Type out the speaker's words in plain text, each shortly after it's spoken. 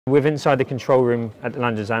With inside the control room at the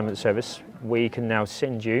London Ambulance Service, we can now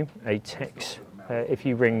send you a text if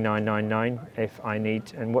you ring 999 if I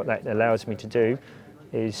need, and what that allows me to do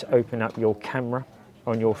is open up your camera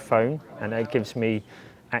on your phone, and that gives me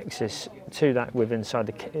access to that with inside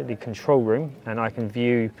the control room, and I can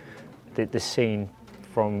view the scene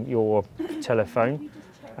from your telephone.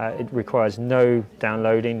 It requires no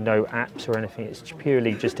downloading, no apps or anything. It's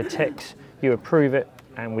purely just a text. You approve it,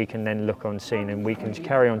 and we can then look on scene, and we can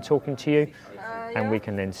carry on talking to you, and we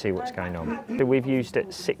can then see what's going on. So we've used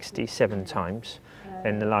it 67 times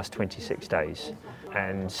in the last 26 days.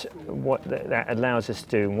 And what that allows us to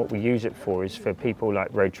do, and what we use it for, is for people like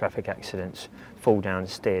road traffic accidents, fall down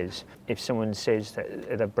stairs. If someone says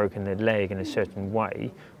that they've broken their leg in a certain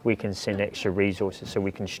way, we can send extra resources so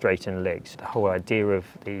we can straighten legs. The whole idea of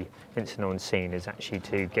the incident on scene is actually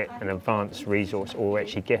to get an advanced resource, or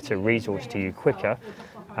actually get a resource to you quicker,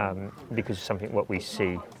 because something what we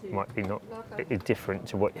see might be not different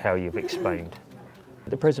to how you've explained. At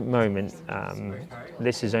the present moment,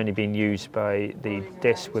 this is only being used by the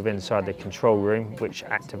desk within inside the control room, which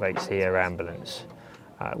activates the air ambulance.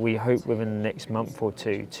 We hope within the next month or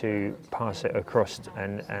two to pass it across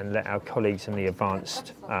and let our colleagues in the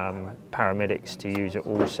advanced paramedics to use it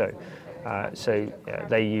also.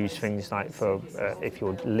 They use things like for if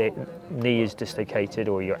your knee is dislocated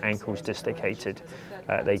or your ankle's dislocated,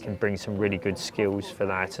 they can bring some really good skills for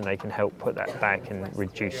that, and they can help put that back and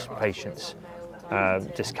reduce patients'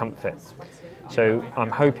 discomfort. So I'm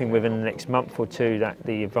hoping within the next month or two that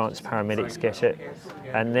the advanced paramedics get it,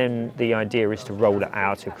 and then the idea is to roll it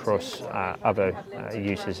out across other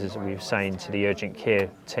uses, as we were saying, to the urgent care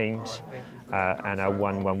teams and our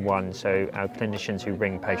 111, so our clinicians who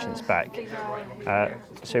bring patients back.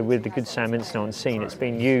 So with the Good Sam incident on scene, it's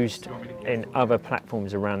been used in other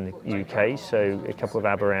platforms around the UK, so a couple of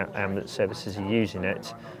other ambulance services are using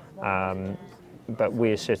it. But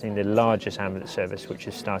we're certainly the largest ambulance service which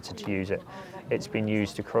has started to use it. It's been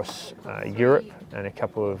used across Europe and a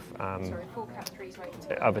couple of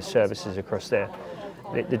other services across there.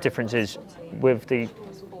 The difference is with the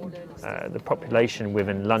population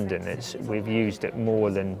within London, we've used it more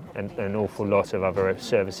than an awful lot of other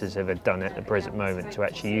services have done at the present moment. To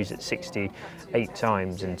actually use it 68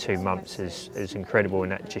 times in 2 months is incredible,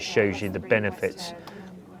 and that just shows you the benefits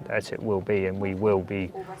that it will be, and we will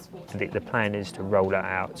be. The plan is to roll it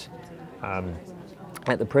out.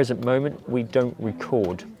 At the present moment, we don't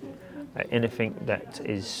record anything that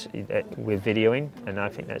we're videoing, and I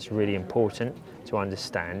think that's really important to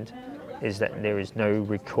understand, is that there is no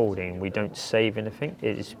recording. We don't save anything.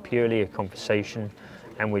 It is purely a conversation,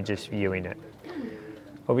 and we're just viewing it.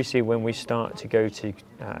 Obviously, when we start to go to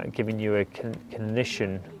giving you a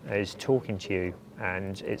clinician is talking to you,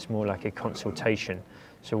 and it's more like a consultation.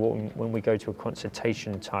 So when we go to a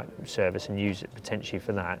consultation type service and use it potentially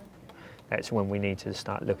for that, that's when we need to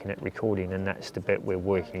start looking at recording, and that's the bit we're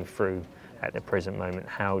working through at the present moment.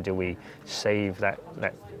 How do we save that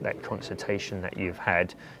consultation that you've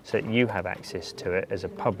had, so that you have access to it as a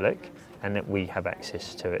public, and that we have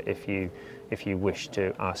access to it if you wish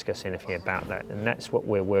to ask us anything about that. And that's what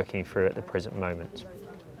we're working through at the present moment.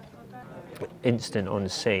 Instant on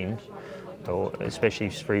scene, or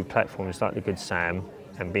especially through platforms like the Good Sam,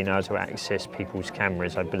 and being able to access people's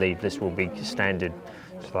cameras, I believe this will be standard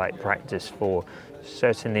like practice for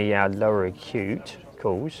certainly our lower acute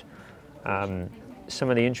calls. Some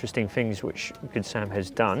of the interesting things which Good Sam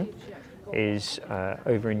has done is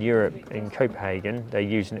over in Europe, in Copenhagen, they're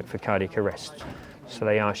using it for cardiac arrest. So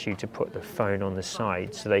they ask you to put the phone on the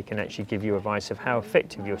side so they can actually give you advice of how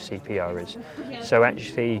effective your CPR is. So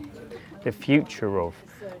actually the future of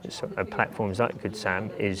platforms like Good Sam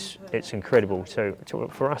it's incredible. So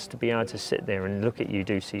for us to be able to sit there and look at you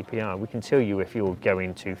do CPR, we can tell you if you're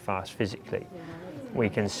going too fast physically. We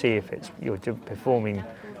can see if you're performing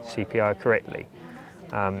CPR correctly,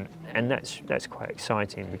 and that's quite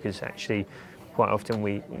exciting, because actually quite often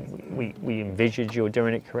we envisage you're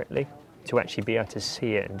doing it correctly. To actually be able to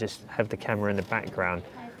see it and just have the camera in the background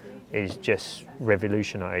is just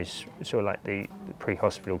revolutionised, sort of like the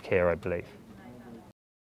pre-hospital care, I believe.